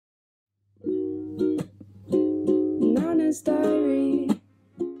Pam's diary.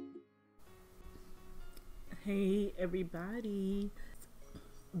 Hey everybody,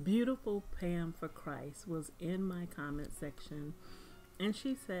 beautiful Pam4Christ was in my comment section and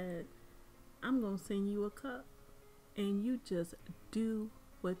she said, I'm gonna send you a cup and you just do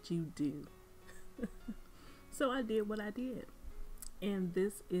what you do. So I did what I did, and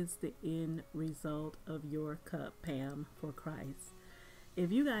this is the end result of your cup, Pam4Christ. If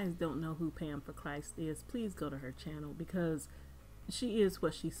you guys don't know who Pam4Christ is, please go to her channel because she is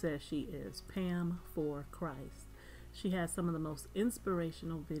what she says she is, Pam4Christ. She has some of the most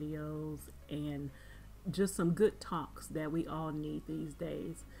inspirational videos and just some good talks that we all need these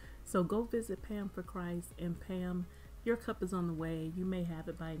days. So go visit Pam4Christ, and Pam, your cup is on the way. You may have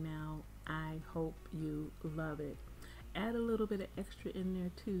it by now. I hope you love it. Add a little bit of extra in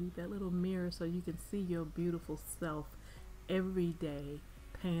there too, that little mirror, so you can see your beautiful self every day.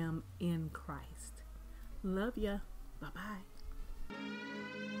 Pam in Christ. Love ya. Bye-bye.